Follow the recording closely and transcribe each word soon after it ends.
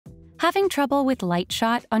Having trouble with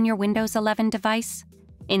Lightshot on your Windows 11 device?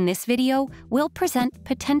 In this video, we'll present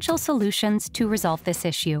potential solutions to resolve this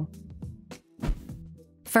issue.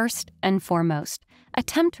 First and foremost,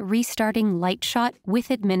 attempt restarting Lightshot with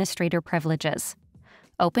administrator privileges.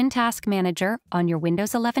 Open Task Manager on your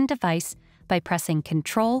Windows 11 device by pressing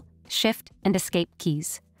Ctrl, Shift, and Escape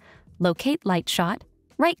keys. Locate Lightshot,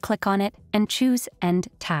 right-click on it, and choose End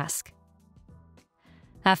Task.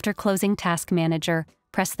 After closing Task Manager,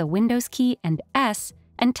 press the Windows key and S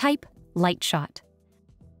and type Lightshot.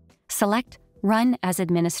 Select Run as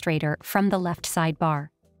Administrator from the left sidebar.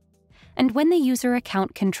 And when the User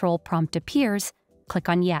Account Control prompt appears, click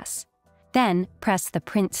on Yes. Then press the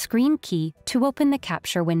Print Screen key to open the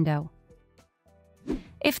capture window.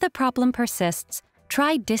 If the problem persists,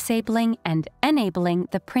 try disabling and enabling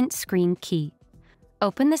the Print Screen key.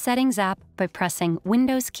 Open the Settings app by pressing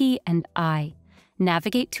Windows key and I.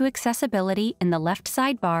 Navigate to Accessibility in the left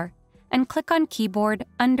sidebar and click on Keyboard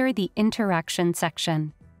under the Interaction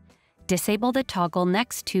section. Disable the toggle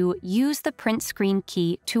next to Use the Print Screen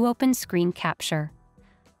key to open Screen Capture.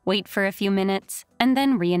 Wait for a few minutes and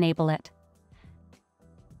then re-enable it.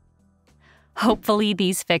 Hopefully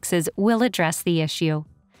these fixes will address the issue.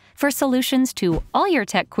 For solutions to all your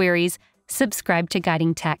tech queries, subscribe to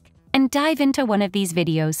Guiding Tech and dive into one of these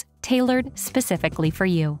videos tailored specifically for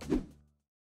you.